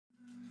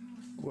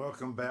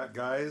Welcome back,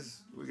 guys.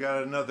 We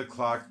got another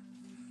clock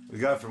we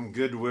got from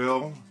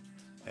Goodwill,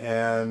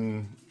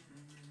 and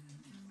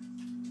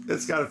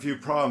it's got a few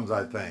problems,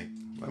 I think.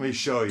 Let me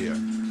show you.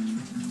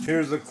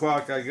 Here's the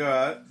clock I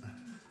got.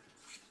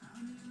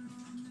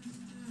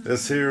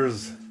 This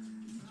here's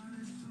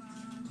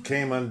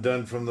came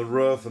undone from the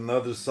roof, and the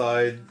other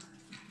side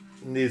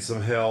needs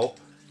some help.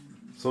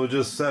 So we'll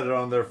just set it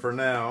on there for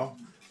now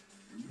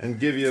and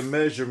give you a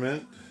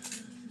measurement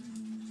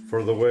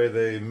for the way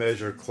they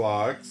measure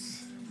clocks.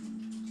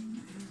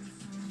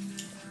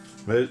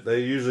 They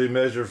usually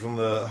measure from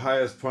the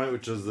highest point,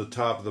 which is the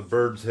top of the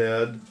bird's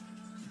head.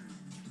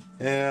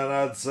 And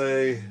I'd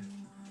say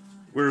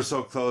we're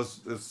so close,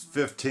 it's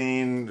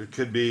 15, it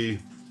could be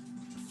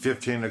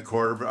 15 and a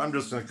quarter, but I'm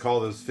just going to call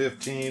this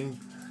 15.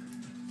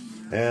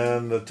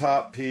 And the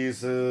top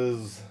piece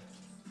is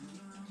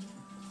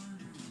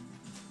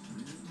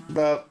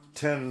about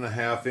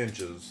 10.5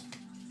 inches.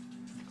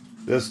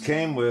 This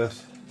came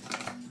with,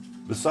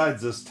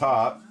 besides this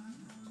top,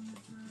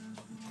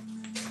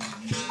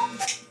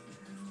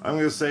 I'm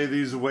going to say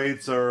these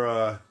weights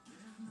are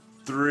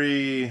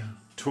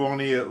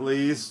 320 at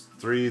least,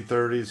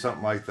 330,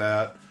 something like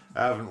that.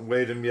 I haven't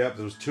weighed them yet.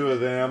 There's two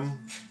of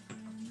them.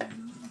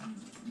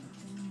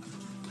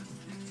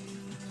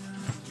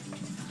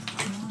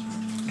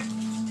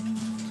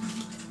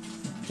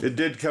 It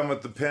did come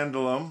with the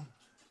pendulum,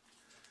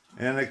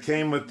 and it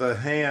came with the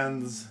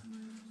hands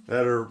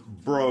that are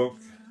broke,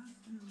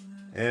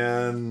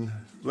 and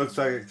looks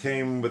like it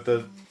came with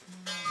the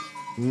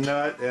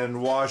nut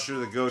and washer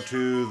that go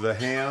to the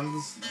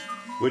hands,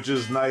 which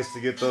is nice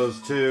to get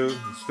those too,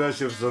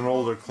 especially if it's an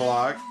older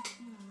clock.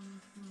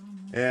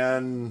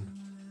 And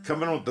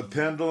coming with the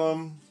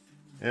pendulum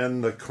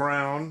and the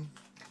crown,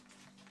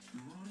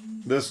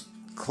 this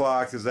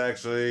clock is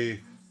actually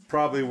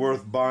probably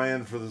worth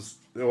buying for this.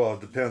 Well, it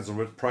depends on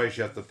what price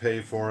you have to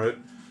pay for it,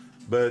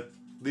 but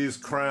these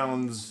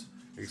crowns,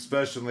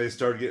 especially when they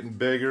start getting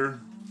bigger,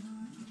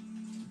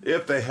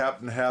 if they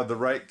happen to have the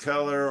right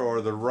color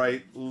or the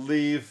right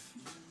leaf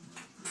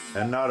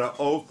and not an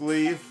oak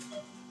leaf,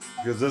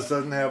 because this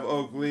doesn't have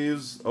oak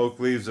leaves. Oak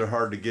leaves are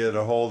hard to get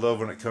a hold of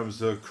when it comes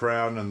to a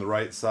crown and the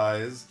right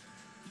size.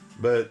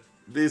 But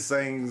these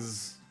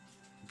things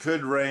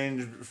could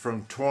range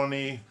from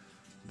 $20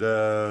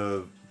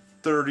 to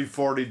 $30,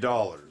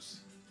 $40.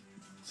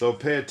 So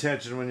pay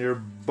attention when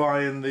you're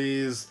buying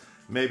these.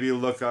 Maybe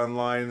look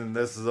online, and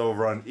this is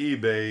over on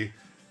eBay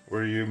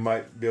where you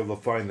might be able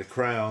to find the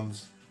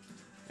crowns.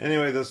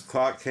 Anyway, this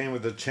clock came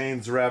with the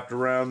chains wrapped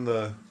around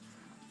the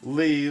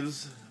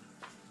leaves.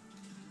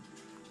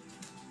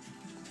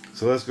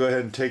 So let's go ahead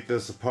and take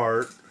this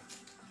apart.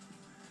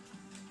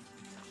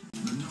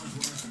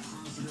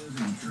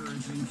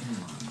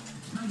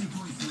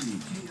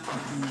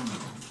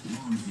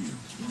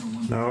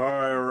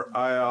 Now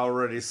I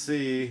already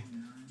see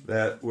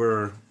that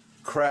we're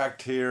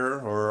cracked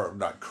here, or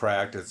not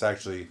cracked, it's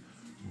actually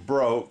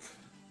broke.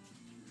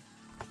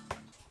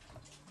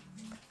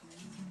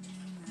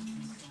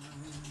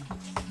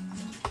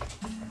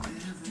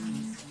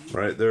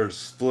 Right there's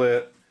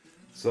split,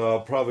 so I'll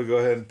probably go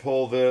ahead and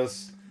pull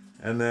this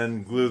and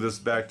then glue this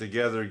back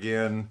together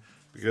again,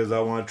 because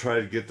I want to try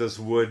to get this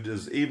wood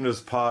as even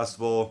as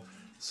possible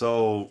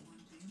so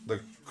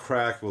the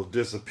crack will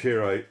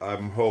disappear,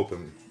 I'm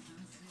hoping.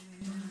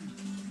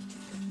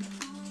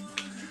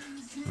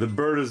 The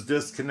bird is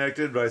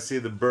disconnected, but I see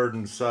the bird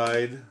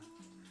inside.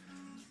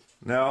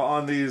 Now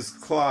on these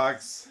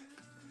clocks,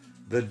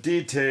 the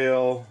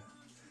detail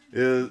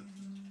is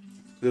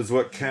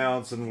what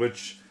counts, in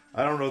which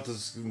I don't know if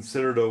this is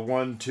considered a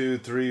 1, 2,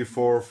 3,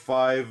 4,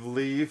 5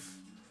 leaf,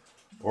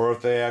 or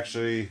if they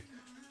actually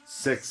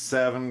 6,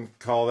 7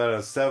 call that a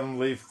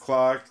 7-leaf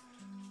clock,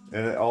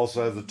 and it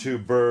also has the two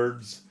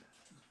birds.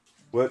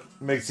 What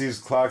makes these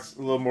clocks a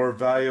little more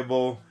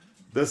valuable,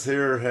 this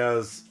here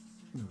has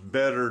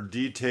better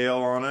detail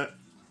on it.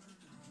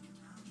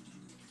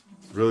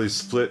 Really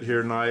split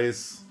here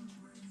nice.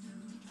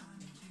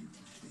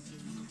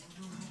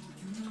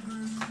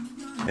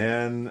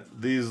 And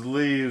these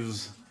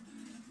leaves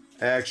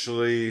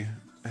actually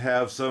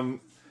have some,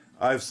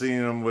 I've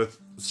seen them with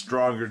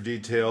stronger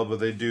detail, but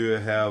they do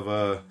have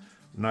a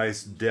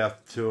nice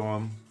depth to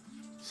them.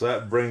 So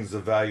that brings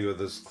the value of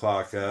this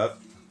clock up.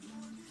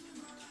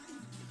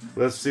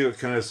 Let's see what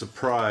kind of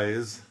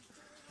surprise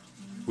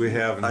we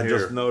have in here. I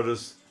just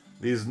noticed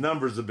these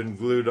numbers have been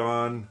glued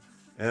on,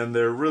 and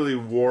they're really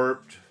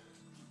warped.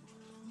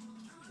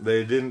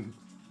 They didn't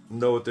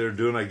know what they were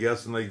doing, I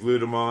guess, and they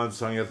glued them on,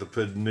 so I'm going to have to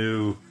put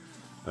new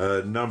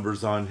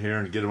numbers on here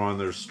and get them on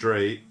there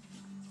straight.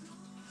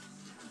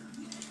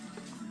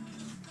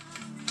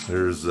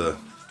 There's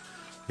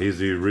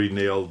easy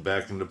re-nailed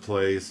back into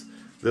place.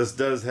 This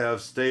does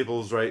have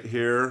staples right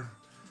here,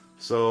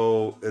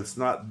 so it's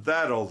not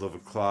that old of a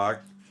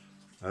clock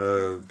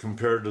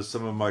compared to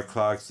some of my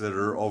clocks that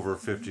are over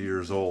 50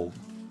 years old.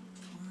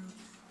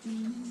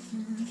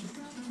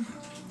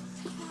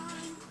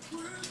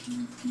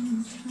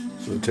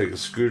 So take a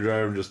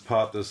screwdriver and just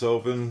pop this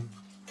open.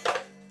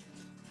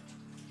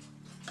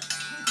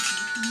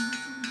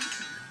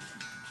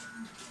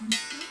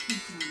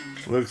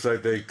 Looks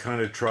like they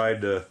kind of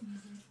tried to,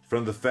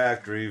 from the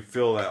factory,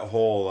 fill that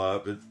hole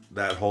up.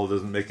 That hole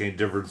doesn't make any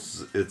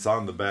difference. It's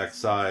on the back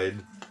side.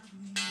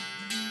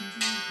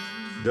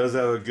 Does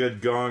have a good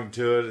gong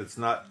to it. It's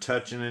not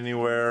touching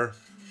anywhere.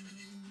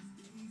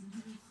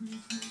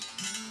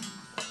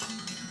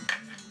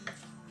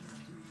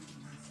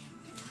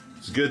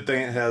 It's a good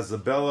thing it has the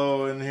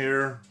bellow in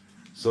here,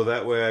 so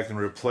that way I can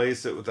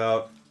replace it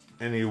without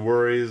any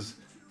worries.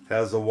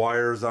 Has the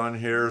wires on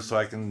here so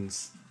I can,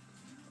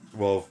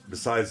 well,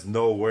 besides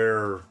know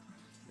where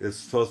it's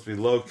supposed to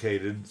be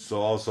located,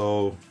 so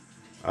also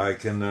I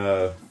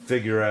can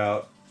figure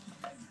out,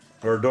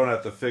 or don't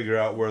have to figure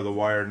out where the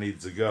wire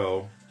needs to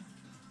go.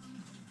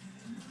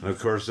 And of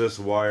course this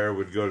wire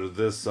would go to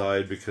this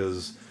side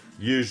because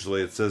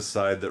usually it's this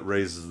side that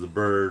raises the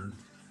bird.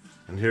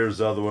 And here's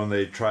the other one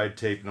they tried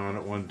taping on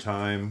at one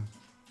time.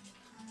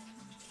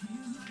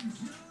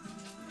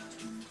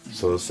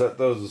 So set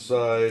those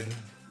aside.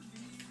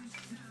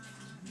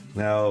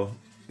 Now,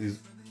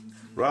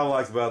 what I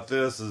like about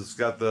this is it's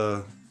got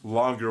the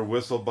longer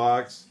whistle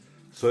box,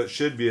 so it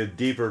should be a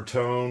deeper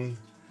tone.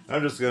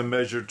 I'm just going to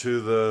measure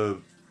to the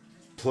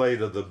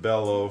plate of the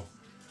bellow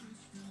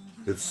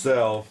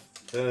itself.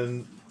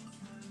 And,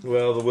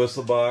 well, the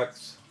whistle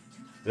box,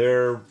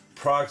 they're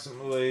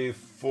approximately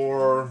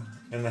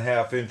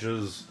 4.5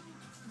 inches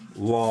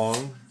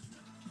long.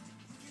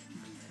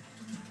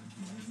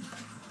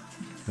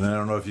 And I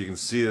don't know if you can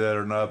see that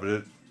or not,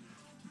 but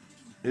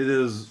it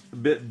is a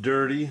bit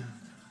dirty. In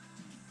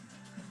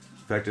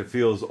fact, it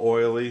feels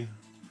oily.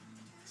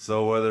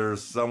 So whether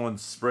someone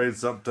sprayed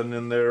something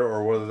in there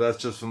or whether that's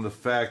just from the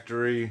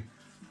factory,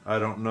 I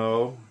don't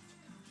know.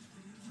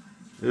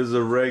 It is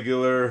a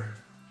regular,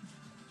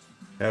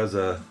 has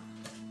a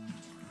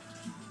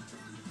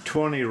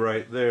 20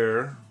 right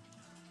there,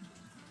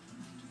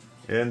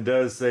 and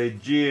does say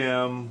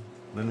GM,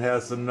 and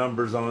has some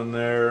numbers on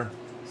there,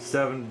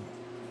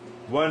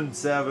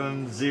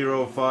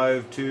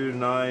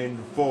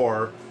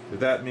 1705294, if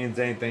that means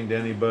anything to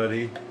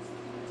anybody.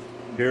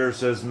 Here it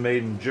says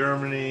made in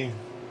Germany,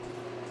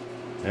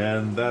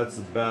 and that's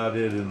about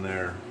it in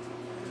there.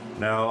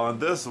 Now on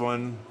this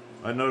one,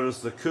 I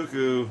noticed the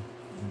cuckoo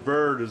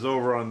bird is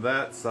over on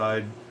that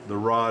side, the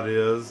rod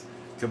is,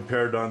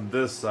 compared on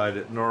this side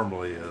it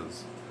normally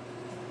is.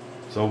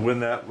 So when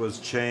that was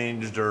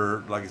changed,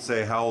 or like I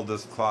say, how old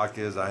this clock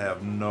is, I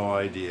have no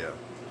idea.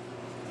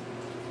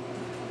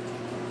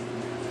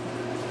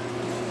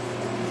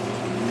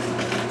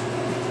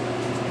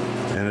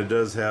 And it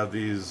does have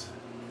these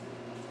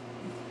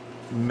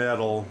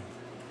metal,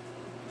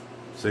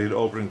 so you'd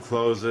open and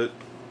close it.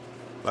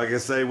 Like I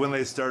say, when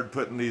they started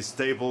putting these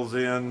staples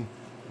in,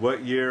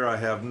 what year, I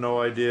have no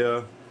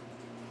idea.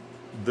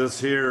 This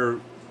here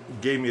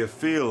gave me a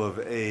feel of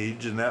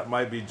age, and that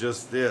might be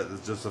just it.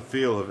 It's just a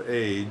feel of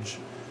age.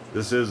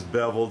 This is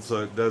beveled,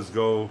 so it does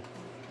go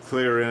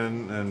clear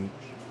in and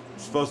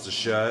it's supposed to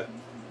shut.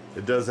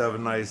 It does have a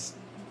nice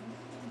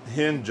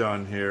hinge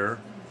on here,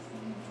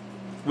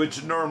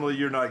 which normally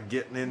you're not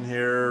getting in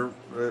here.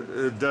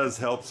 It does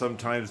help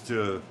sometimes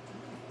to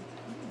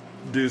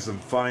do some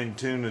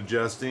fine-tune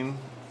adjusting.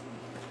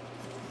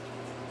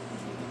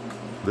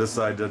 This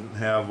side doesn't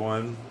have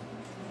one.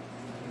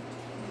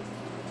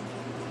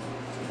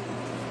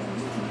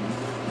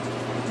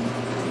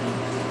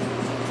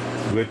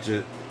 Which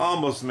it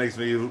almost makes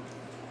me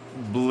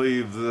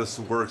believe this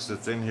works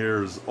that's in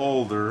here is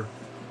older,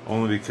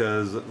 only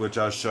because, which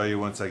I'll show you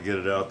once I get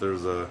it out,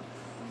 there's a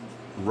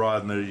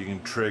rod in there you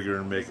can trigger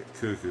and make it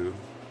cuckoo.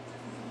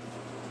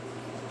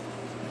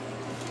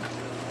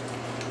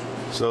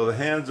 So the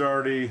hand's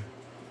already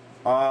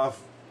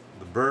off,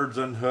 the bird's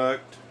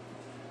unhooked,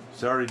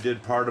 so I already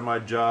did part of my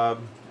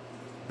job.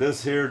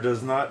 This here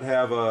does not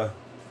have a,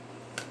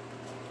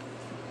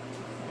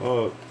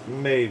 oh,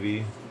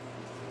 maybe.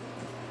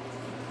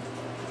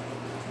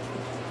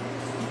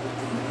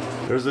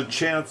 There's a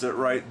chance at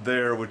right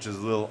there, which is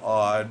a little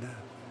odd,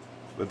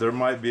 but there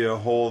might be a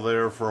hole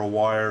there for a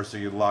wire so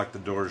you could lock the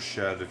doors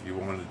shut if you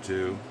wanted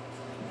to.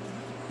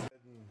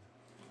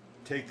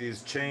 Take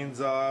these chains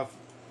off,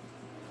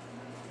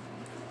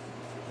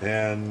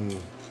 and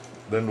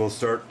then we'll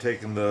start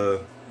taking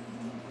the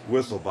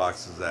whistle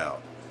boxes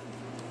out.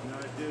 Now,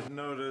 I did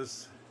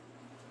notice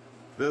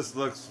this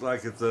looks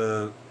like it's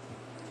a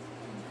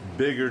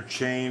bigger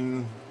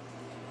chain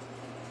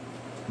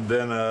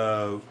than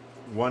a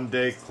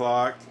one-day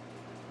clock.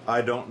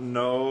 I don't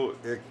know.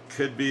 It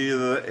could be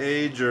the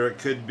age, or it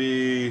could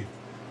be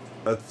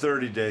a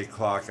 30-day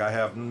clock. I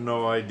have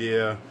no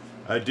idea.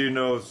 I do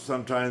know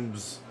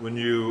sometimes when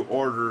you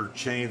order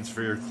chains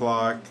for your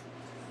clock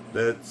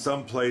that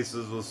some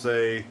places will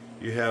say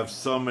you have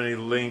so many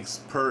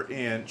links per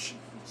inch,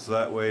 so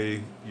that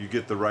way you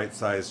get the right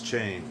size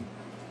chain.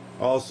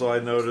 Also, I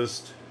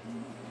noticed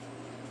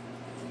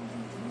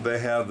they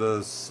have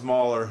the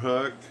smaller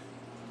hook,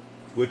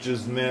 which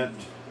is meant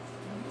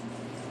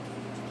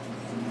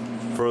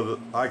for the,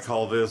 I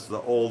call this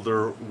the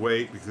older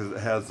weight, because it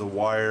has the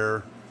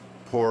wire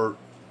poured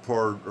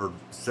or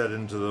set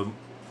into the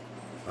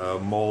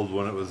mold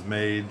when it was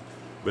made.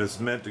 but it's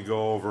meant to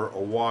go over a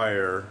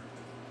wire.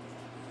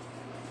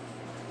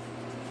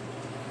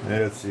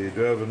 Let's see,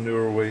 do I have a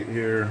newer weight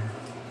here?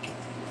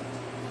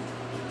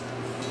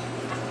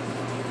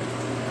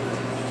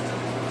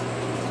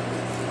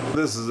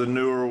 This is a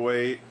newer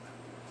weight,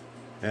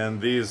 and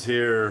these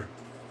here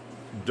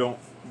don't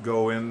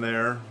go in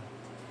there.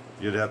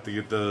 You'd have to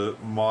get the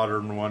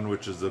modern one,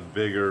 which is a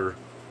bigger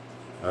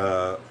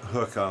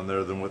hook on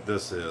there than what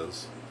this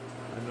is.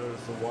 I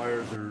noticed the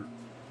wires are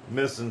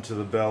missing to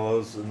the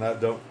bellows, and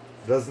that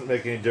doesn't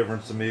make any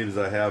difference to me because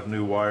I have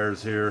new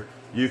wires here.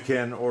 You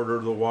can order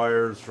the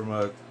wires from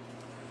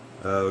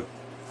a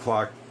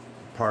clock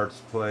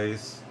parts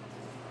place.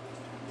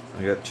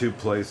 I got two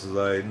places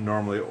I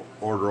normally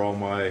order all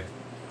my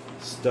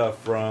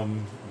stuff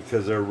from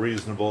because they're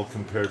reasonable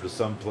compared to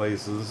some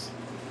places.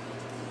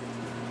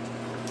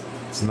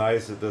 It's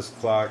nice that this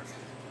clock,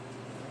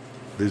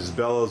 these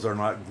bellows are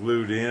not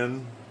glued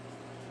in.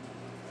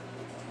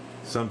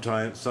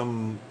 Sometimes, I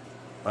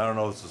don't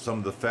know if it's some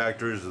of the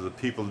factories or the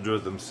people who do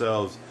it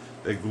themselves,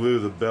 they glue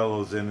the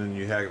bellows in and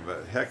you have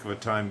a heck of a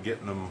time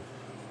getting them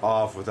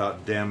off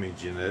without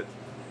damaging it.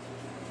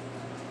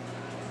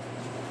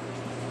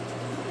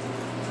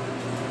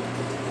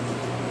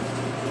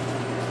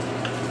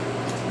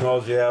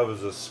 All you have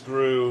is a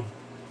screw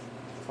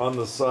on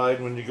the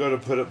side. When you go to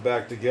put it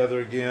back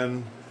together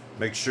again,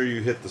 make sure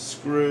you hit the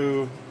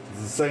screw,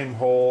 it's the same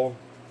hole,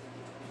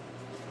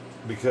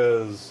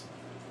 because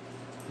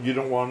you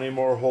don't want any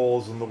more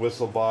holes in the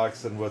whistle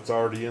box than what's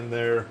already in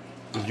there,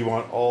 because you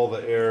want all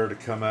the air to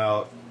come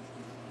out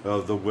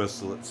of the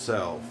whistle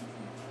itself.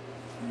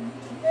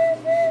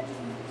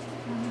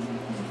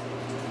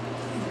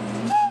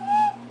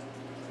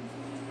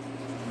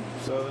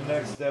 So the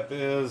next step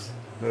is,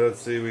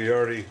 let's see, I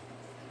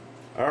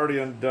already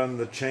undone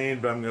the chain,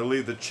 but I'm going to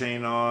leave the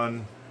chain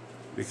on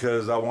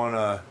because I want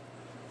to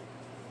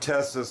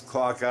test this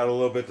clock out a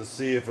little bit to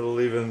see if it'll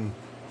even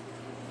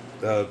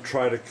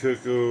try to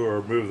cuckoo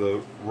or move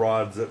the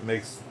rods that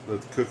makes the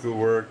cuckoo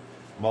work.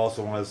 I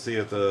also want to see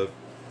if the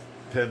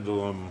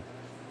pendulum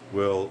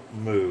will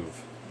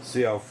move.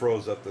 See how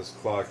froze up this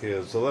clock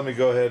is. So let me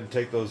go ahead and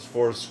take those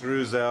 4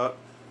 screws out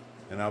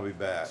and I'll be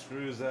back.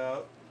 Screws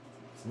out.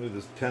 Let's move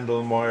this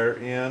pendulum wire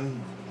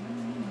in.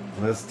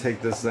 And let's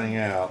take this thing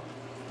out.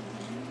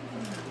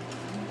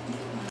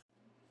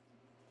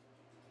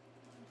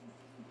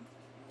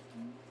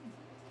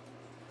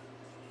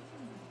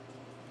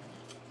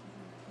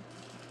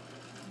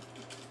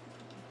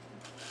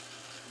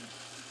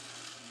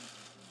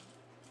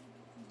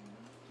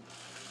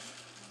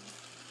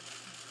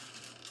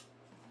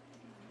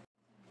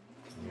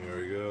 There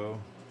we go.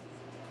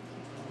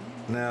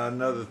 Now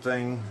another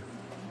thing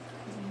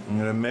I'm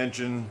going to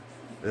mention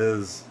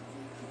is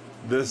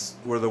this,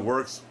 where the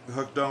work's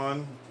hooked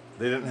on,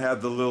 they didn't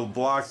have the little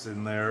blocks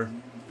in there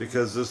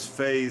because this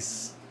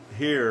face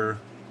here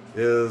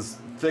is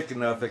thick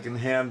enough it can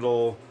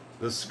handle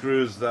the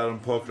screws that I'm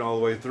poking all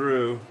the way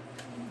through.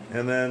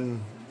 And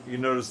then you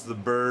notice the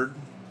bird,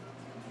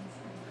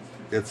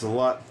 it's a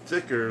lot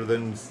thicker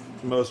than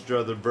most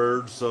other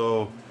birds,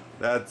 so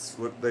that's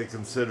what they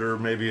consider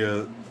maybe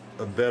a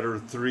better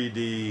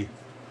 3D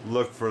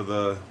look for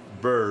the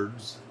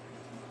birds.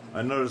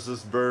 I noticed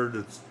this bird,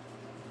 it's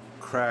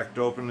cracked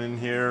open in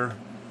here.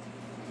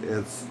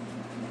 It's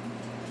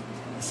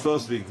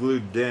supposed to be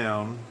glued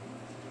down,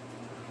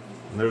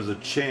 and there's a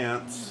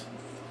chance,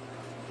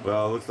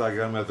 well, it looks like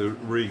I'm going to have to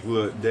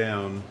re-glue it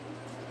down.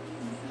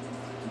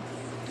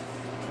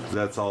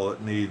 That's all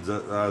it needs.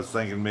 I was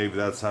thinking maybe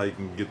that's how you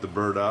can get the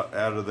bird out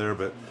of there,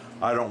 but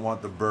I don't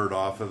want the bird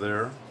off of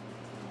there.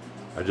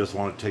 I just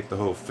want to take the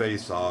whole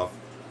face off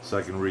so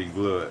I can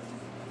re-glue it.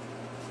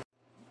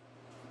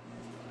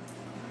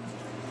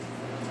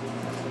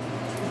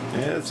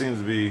 Yeah, it seems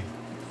to be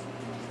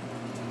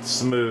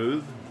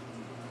smooth.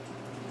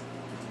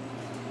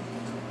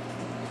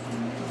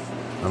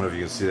 I don't know if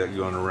you can see that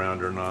going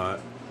around or not.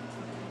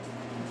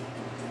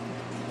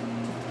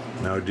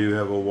 Now I do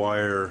have a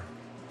wire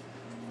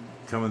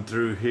coming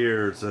through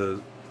here. It's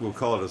we'll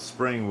call it a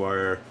spring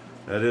wire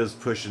that is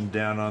pushing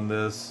down on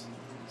this.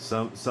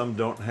 Some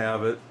don't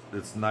have it.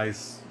 It's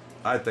nice.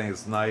 I think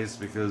it's nice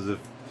because if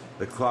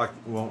the clock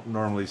won't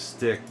normally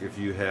stick if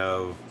you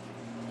have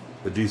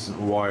a decent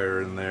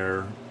wire in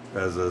there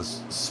as a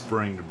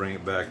spring to bring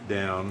it back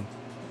down.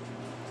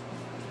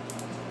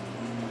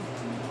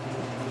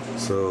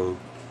 So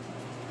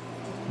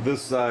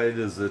this side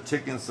is the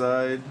ticking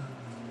side.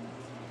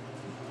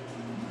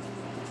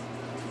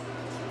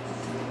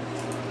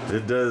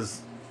 It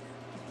does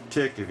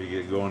tick if you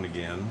get going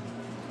again,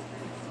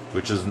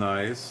 which is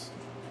nice.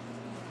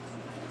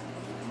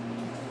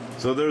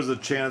 So there's a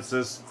chance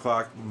this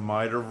clock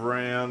might have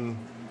ran,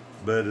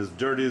 but as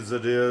dirty as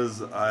it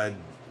is, I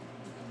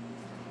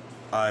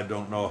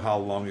don't know how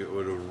long it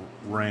would have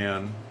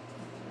ran.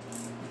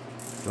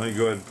 Let me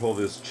go ahead and pull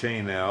this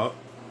chain out.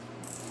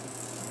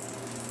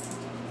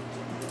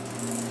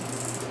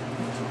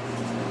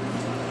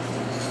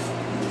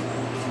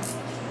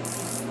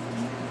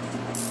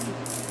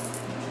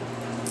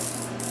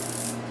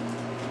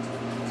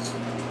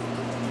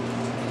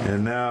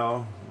 And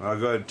now I'll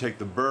go ahead and take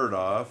the bird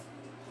off,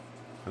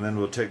 and then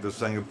we'll take this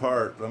thing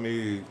apart. Let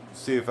me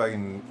see if I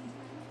can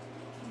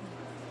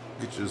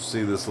get you to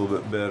see this a little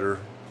bit better.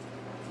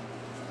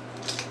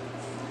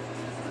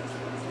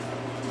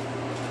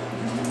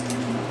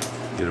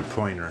 Get a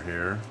pointer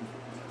here.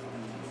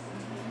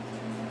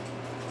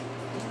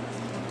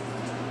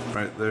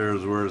 Right there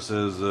is where it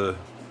says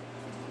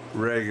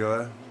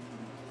regular,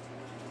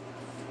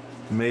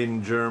 made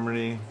in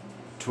Germany,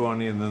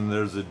 20, and then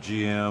there's a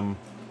GM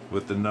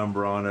with the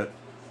number on it.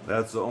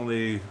 That's the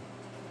only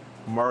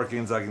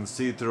markings I can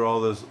see through all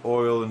this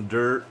oil and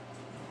dirt,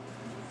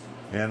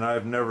 and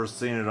I've never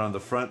seen it on the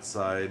front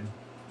side.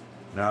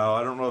 Now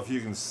I don't know if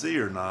you can see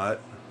or not,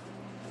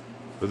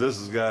 but this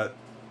has got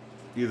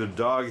either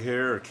dog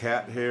hair or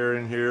cat hair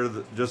in here,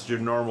 just your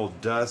normal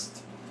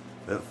dust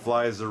that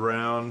flies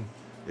around.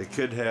 It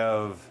could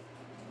have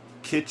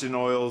kitchen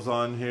oils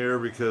on here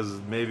because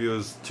maybe it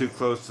was too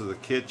close to the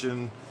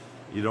kitchen.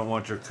 You don't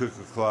want your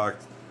Cuckoo Clock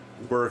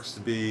works to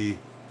be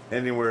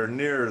anywhere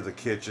near the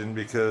kitchen,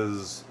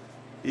 because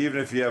even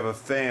if you have a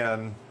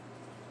fan,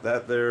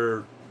 that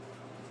there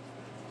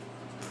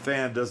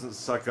fan doesn't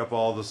suck up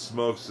all the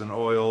smokes and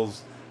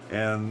oils,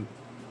 and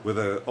with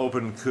an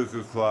open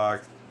Cuckoo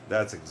Clock,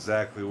 that's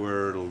exactly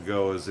where it'll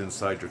go, is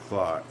inside your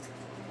clock.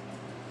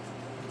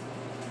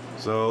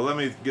 So let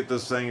me get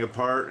this thing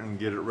apart and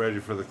get it ready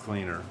for the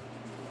cleaner.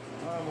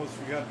 I almost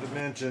forgot to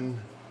mention,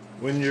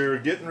 when you're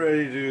getting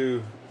ready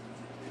to,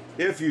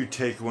 if you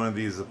take one of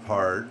these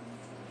apart,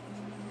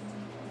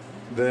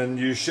 then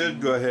you should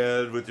go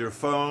ahead with your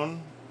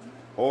phone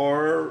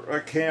or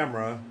a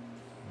camera,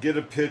 get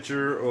a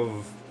picture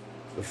of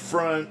the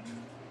front,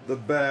 the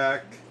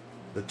back,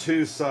 the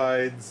two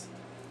sides,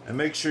 and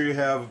make sure you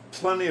have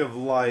plenty of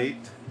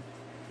light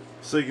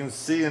so you can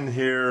see in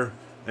here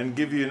and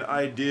give you an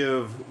idea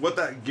of what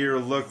that gear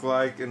looked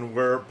like and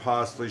where it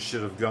possibly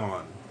should have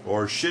gone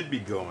or should be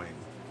going.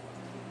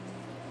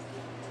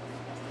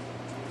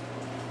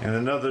 And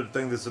another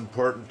thing that's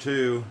important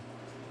too,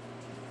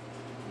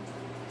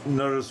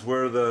 notice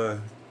where the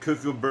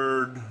cuckoo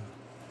bird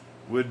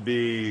would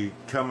be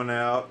coming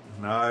out.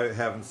 Now I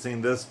haven't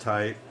seen this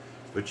tight,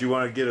 but you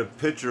want to get a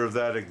picture of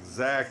that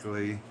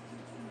exactly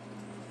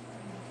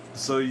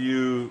so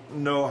you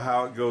know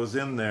how it goes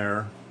in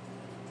there.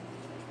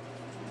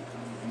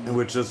 In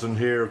which this one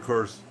here, of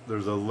course,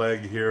 there's a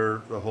leg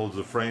here that holds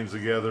the frames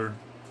together.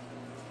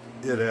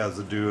 It has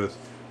to do with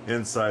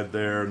inside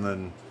there, and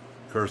then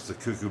of course the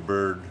cuckoo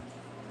bird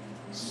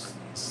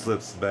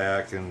slips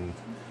back and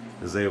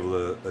is able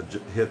to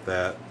hit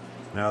that.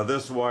 Now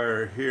this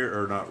wire here,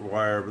 or not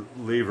wire, but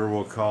lever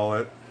we'll call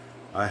it,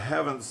 I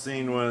haven't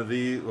seen one of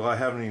these, well I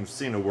haven't even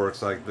seen it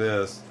works like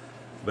this,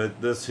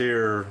 but this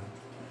here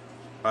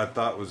I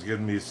thought was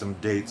giving me some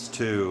dates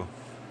too.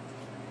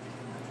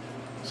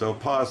 So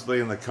possibly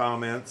in the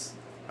comments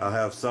I'll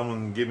have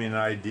someone give me an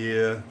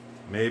idea,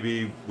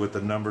 maybe with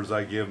the numbers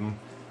I give them,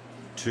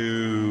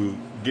 to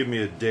give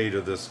me a date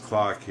of this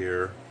clock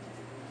here.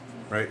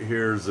 Right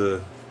here's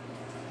a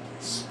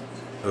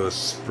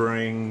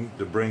spring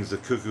that brings the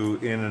cuckoo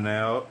in and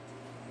out,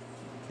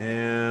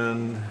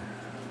 and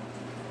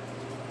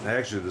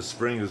actually the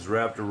spring is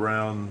wrapped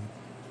around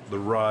the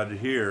rod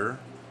here,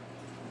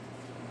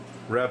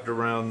 wrapped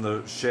around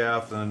the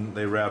shaft, and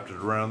they wrapped it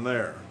around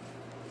there.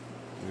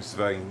 Let me see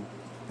if I can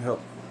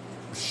help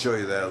show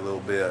you that a little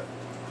bit.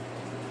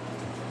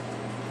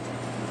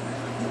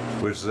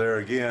 Which there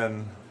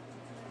again,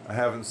 I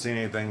haven't seen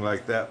anything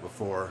like that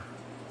before.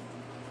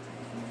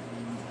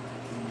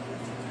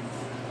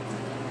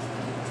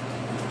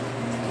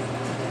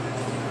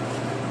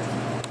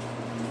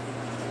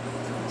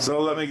 So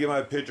let me get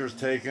my pictures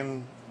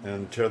taken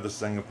and tear this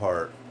thing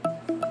apart.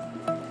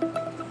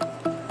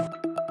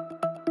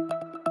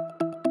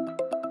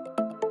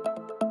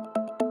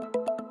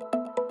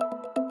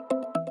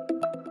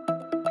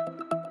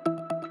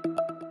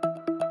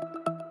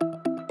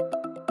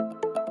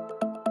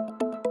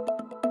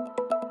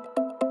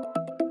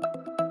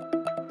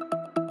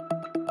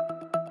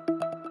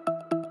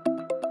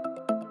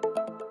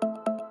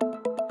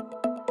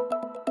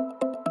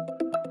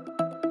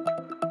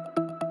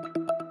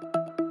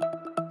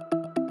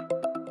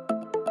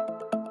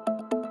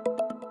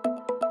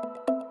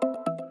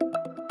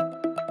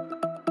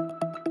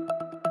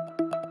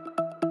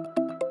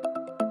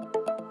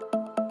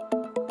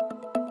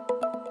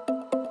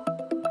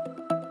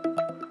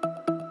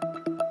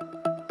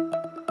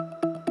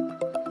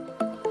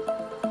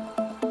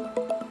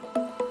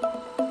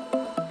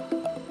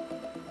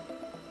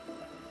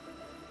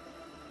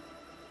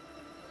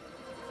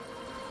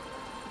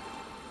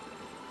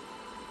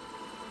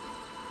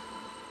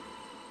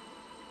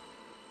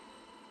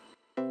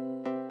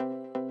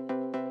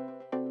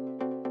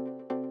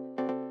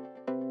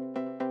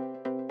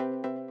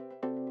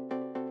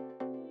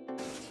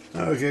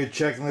 Okay,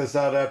 checking this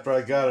out after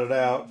I got it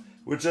out,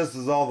 which this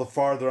is all the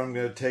farther I'm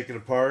going to take it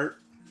apart.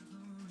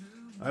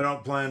 I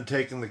don't plan on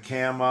taking the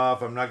cam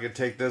off. I'm not going to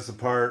take this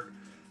apart.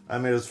 I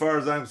mean, as far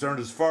as I'm concerned,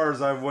 as far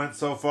as I've went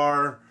so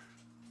far,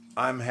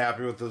 I'm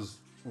happy with this,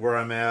 where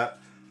I'm at.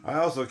 I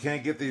also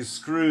can't get these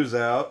screws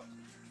out,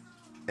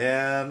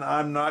 and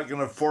I'm not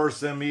going to force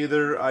them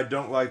either. I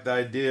don't like the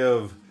idea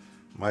of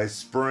my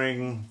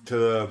spring to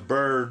the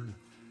bird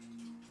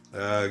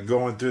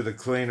going through the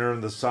cleaner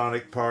and the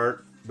sonic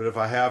part, but if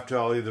I have to,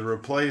 I'll either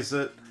replace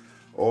it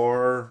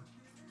or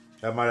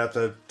I might have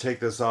to take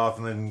this off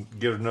and then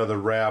give it another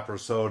wrap or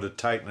so to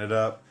tighten it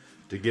up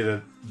to get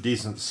a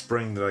decent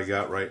spring that I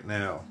got right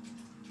now.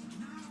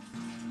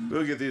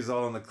 We'll get these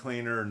all in the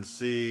cleaner and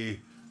see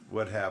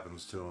what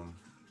happens to them.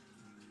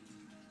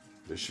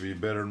 They should be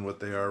better than what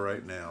they are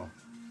right now.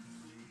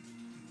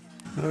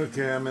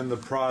 Okay, I'm in the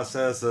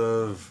process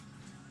of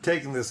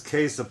taking this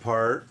case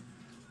apart.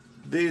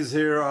 These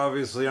here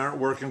obviously aren't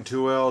working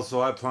too well,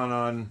 so I plan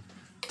on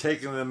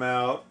taking them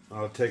out.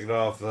 I'll take it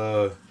off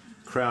the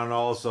crown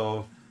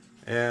also,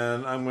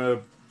 and I'm going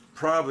to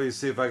probably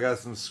see if I got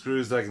some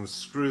screws that I can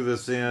screw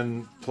this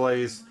in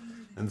place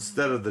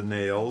instead of the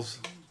nails.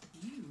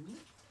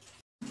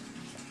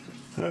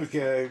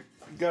 Okay,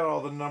 got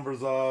all the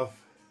numbers off.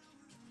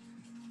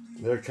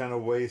 They're kind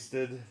of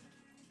wasted.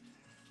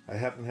 I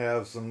happen to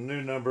have some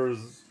new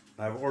numbers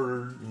I've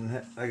ordered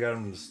and I got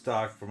them in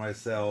stock for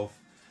myself,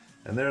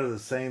 and they're the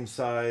same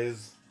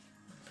size.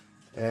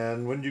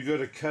 And when you go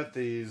to cut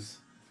these,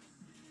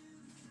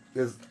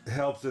 it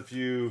helps if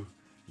you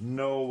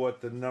know what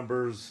the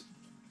numbers,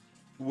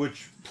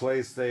 which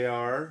place they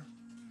are,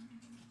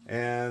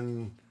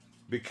 and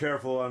be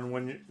careful on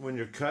when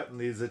you're cutting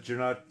these that you're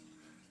not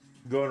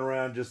going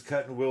around just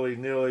cutting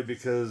willy-nilly,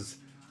 because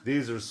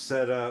these are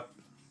set up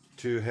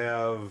to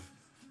have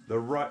the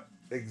right,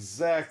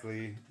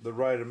 exactly the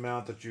right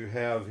amount that you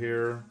have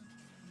here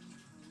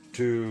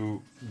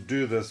to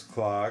do this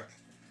clock.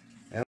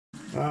 And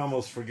I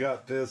almost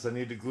forgot this. I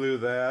need to glue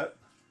that.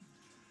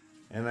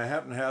 And I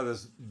happen to have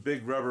this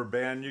big rubber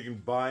band. You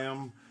can buy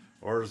them,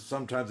 or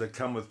sometimes they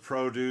come with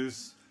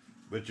produce,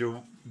 but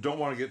you don't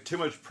want to get too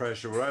much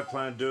pressure. What I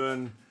plan on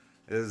doing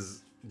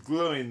is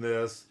gluing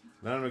this.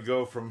 Then I'm going to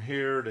go from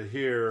here to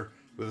here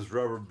with this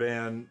rubber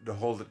band to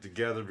hold it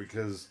together,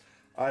 because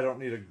I don't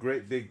need a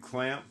great big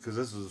clamp because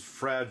this is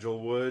fragile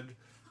wood.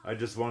 I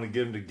just want to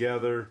get them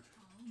together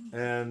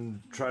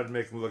and try to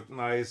make them look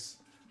nice.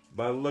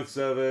 By the looks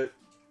of it,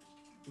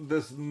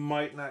 this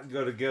might not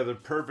go together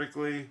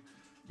perfectly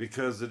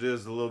because it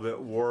is a little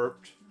bit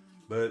warped,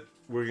 but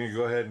we're going to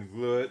go ahead and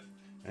glue it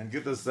and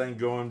get this thing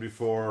going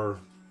before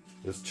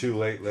it's too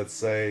late, let's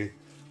say.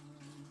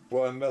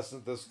 While I'm messing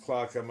with this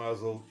clock, I might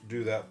as well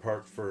do that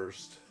part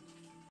first.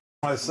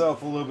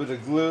 Myself a little bit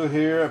of glue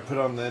here. I put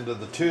on the end of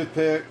the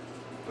toothpick.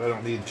 I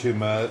don't need too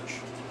much.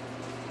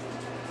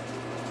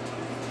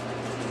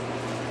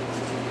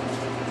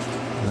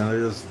 And I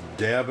just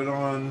dab it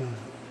on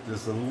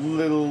just a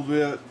little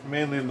bit,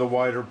 mainly in the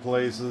wider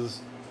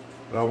places.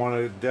 But I want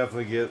to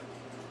definitely get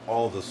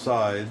all the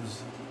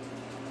sides,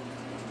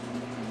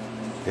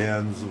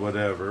 ends,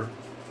 whatever.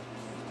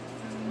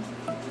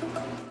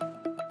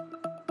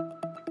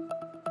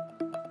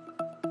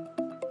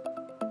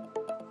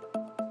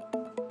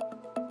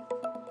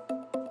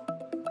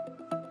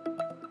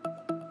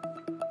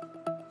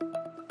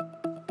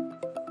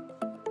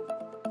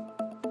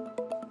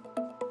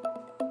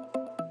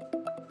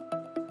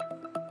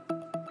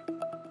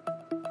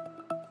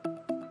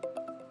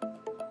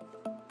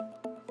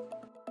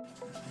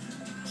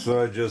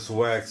 So I just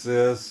wax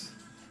this.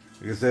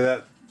 You can say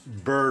that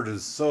bird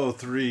is so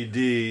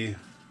 3D.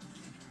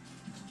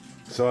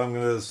 So I'm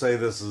going to say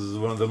this is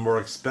one of the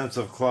more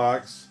expensive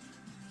clocks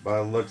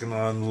by looking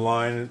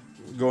online,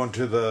 going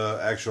to the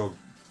actual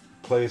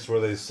place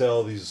where they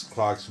sell these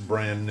clocks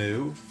brand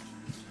new.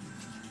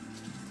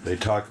 They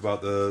talk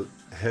about the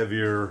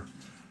heavier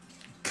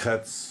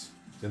cuts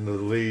in the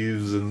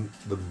leaves, and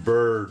the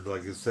bird,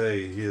 like I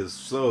say, he is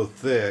so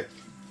thick.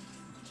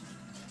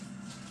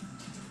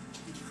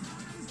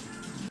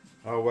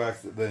 I'll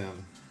wax it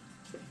then.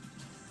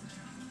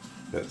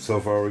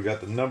 So far we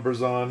got the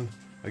numbers on.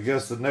 I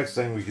guess the next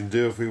thing we can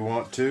do, if we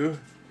want to,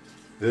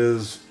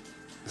 is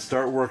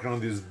start working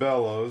on these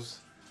bellows,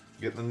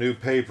 get the new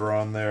paper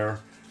on there,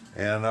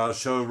 and I'll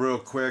show real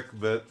quick,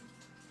 but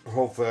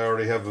hopefully I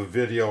already have a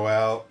video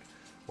out,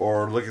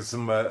 or look at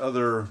some of my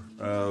other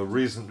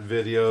recent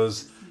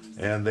videos,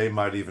 and they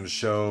might even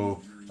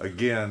show,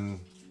 again,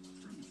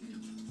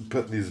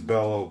 putting these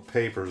bellow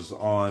papers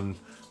on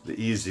the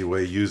easy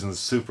way using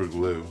super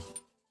glue.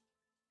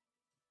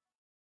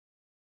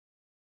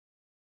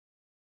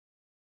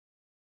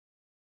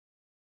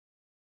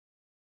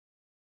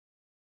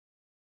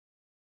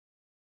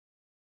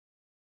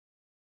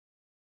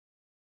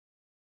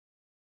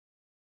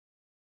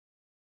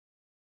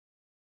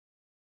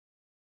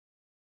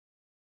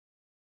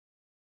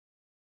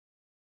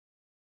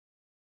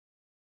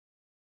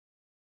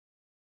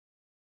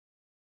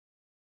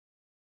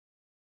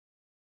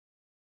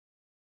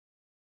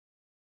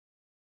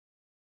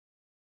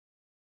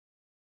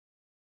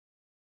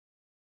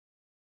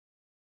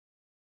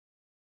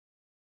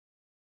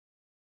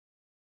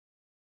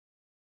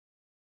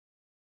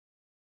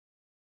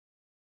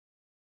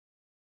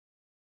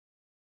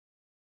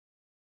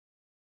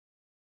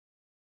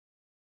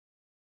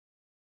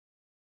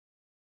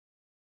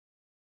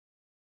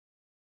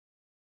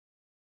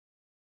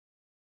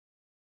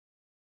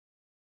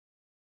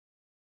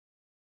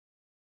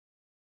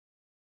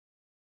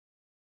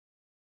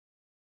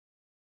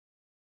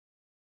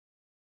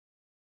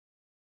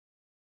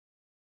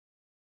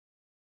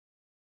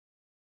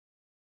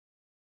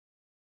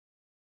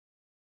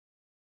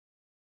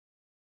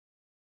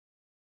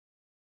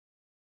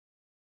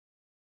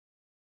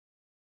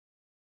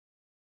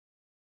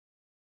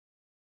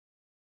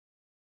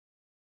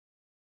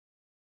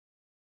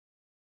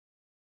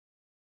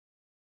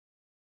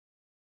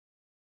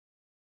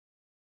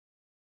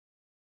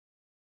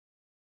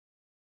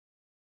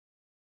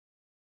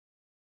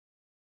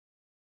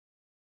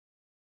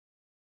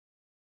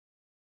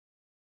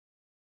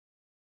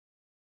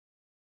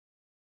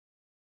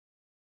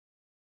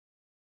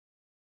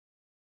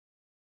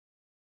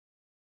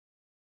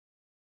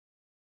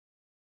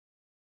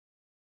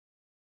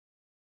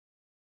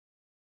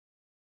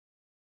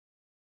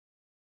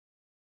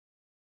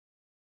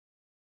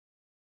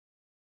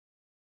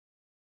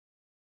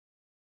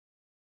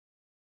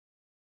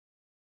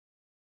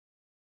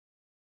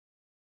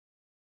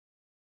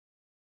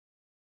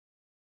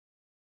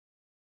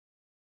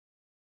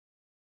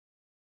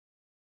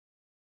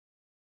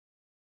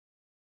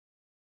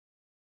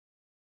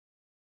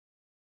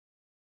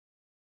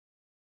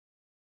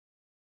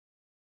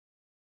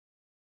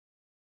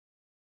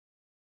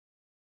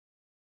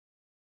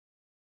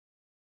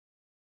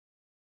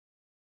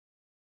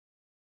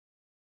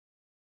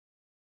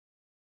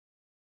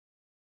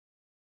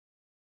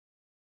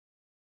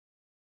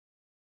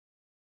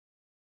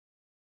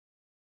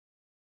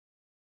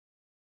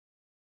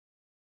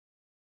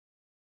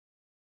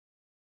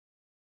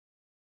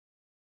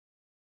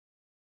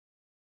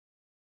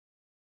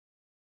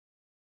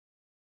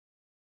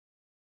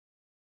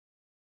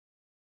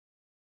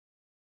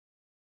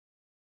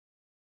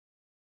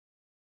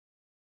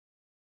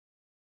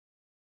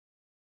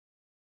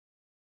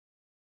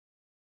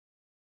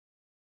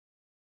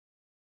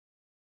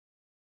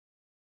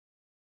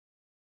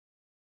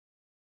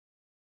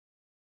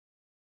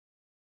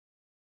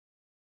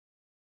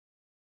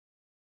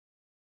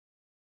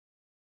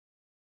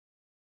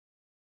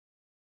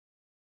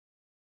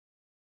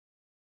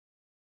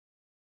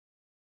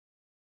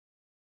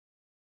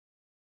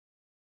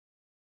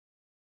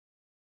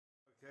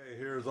 Okay,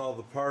 here's all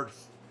the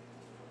parts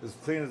as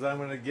clean as I'm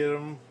going to get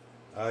them.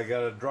 I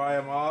got to dry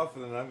them off,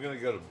 and then I'm going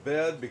to go to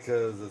bed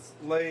because it's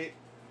late,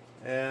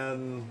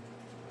 and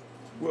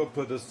we'll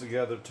put this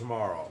together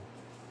tomorrow.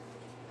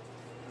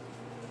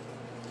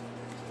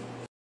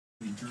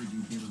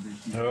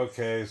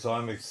 Okay, so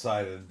I'm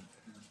excited.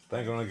 I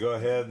think I'm going to go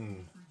ahead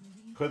and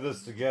put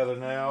this together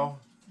now.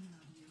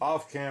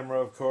 Off camera,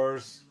 of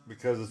course,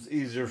 because it's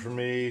easier for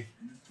me.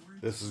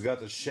 This has got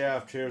the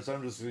shaft here, so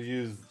I'm just going to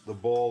use the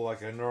bowl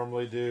like I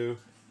normally do.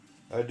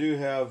 I do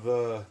have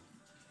the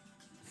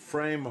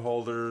frame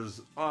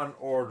holders on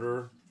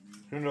order.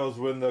 Who knows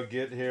when they'll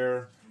get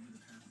here,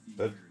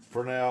 but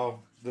for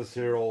now this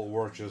here will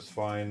work just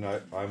fine.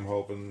 I'm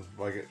hoping,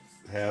 like it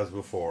has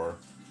before.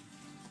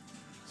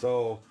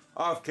 So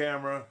off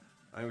camera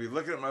I'm gonna be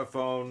looking at my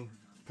phone,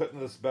 putting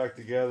this back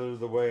together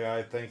the way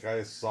I think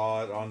I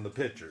saw it on the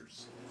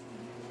pictures.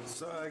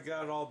 So I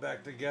got it all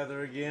back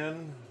together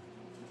again,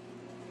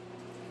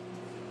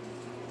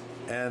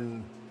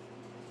 and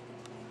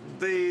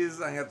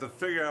these, I have to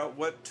figure out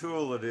what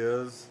tool it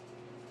is.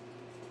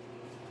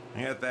 I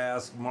have to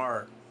ask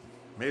Mark.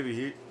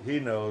 Maybe he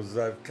knows.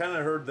 I've kind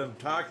of heard them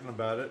talking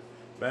about it,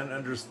 but I didn't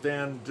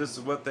understand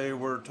just what they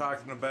were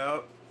talking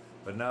about.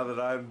 But now that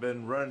I've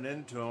been running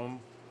into them,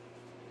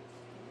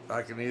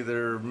 I can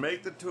either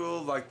make the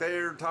tool like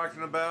they're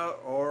talking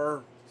about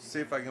or see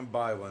if I can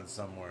buy one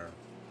somewhere.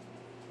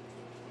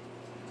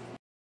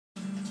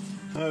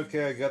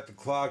 Okay, I got the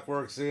clock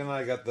works in.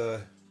 I got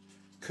the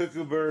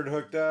cuckoo bird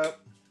hooked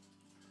up.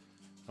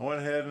 I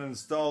went ahead and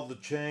installed the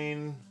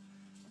chain.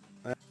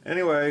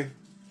 Anyway,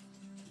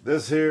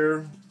 this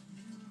here,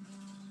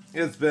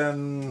 it's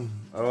been,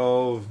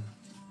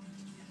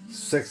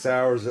 6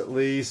 hours at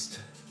least.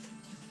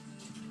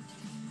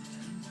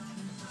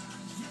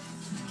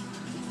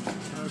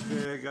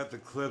 Okay, I got the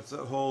clips that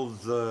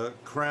holds the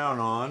crown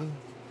on,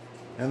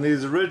 and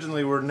these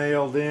originally were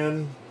nailed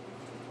in.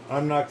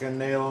 I'm not going to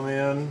nail them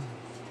in.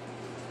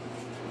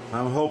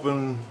 I'm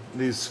hoping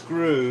these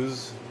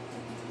screws,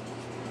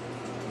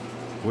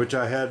 which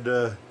I had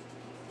to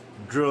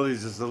drill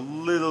these just a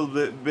little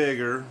bit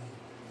bigger.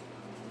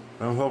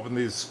 I'm hoping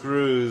these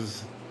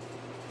screws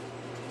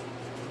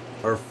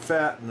are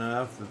fat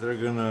enough that they're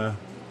gonna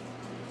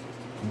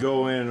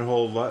go in and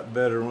hold a lot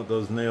better than what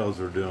those nails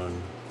are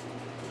doing.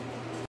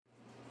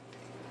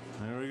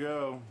 There we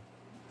go.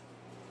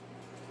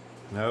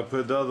 Now I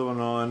put the other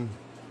one on,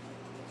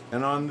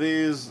 and on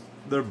these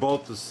they're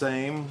both the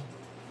same,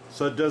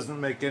 so it doesn't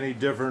make any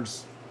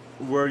difference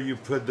where you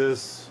put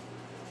this.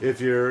 If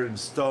you're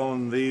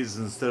installing these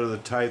instead of the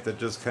type that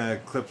just kind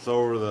of clips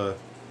over the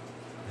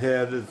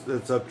head,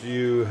 it's up to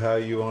you how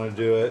you want to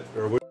do it.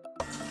 Or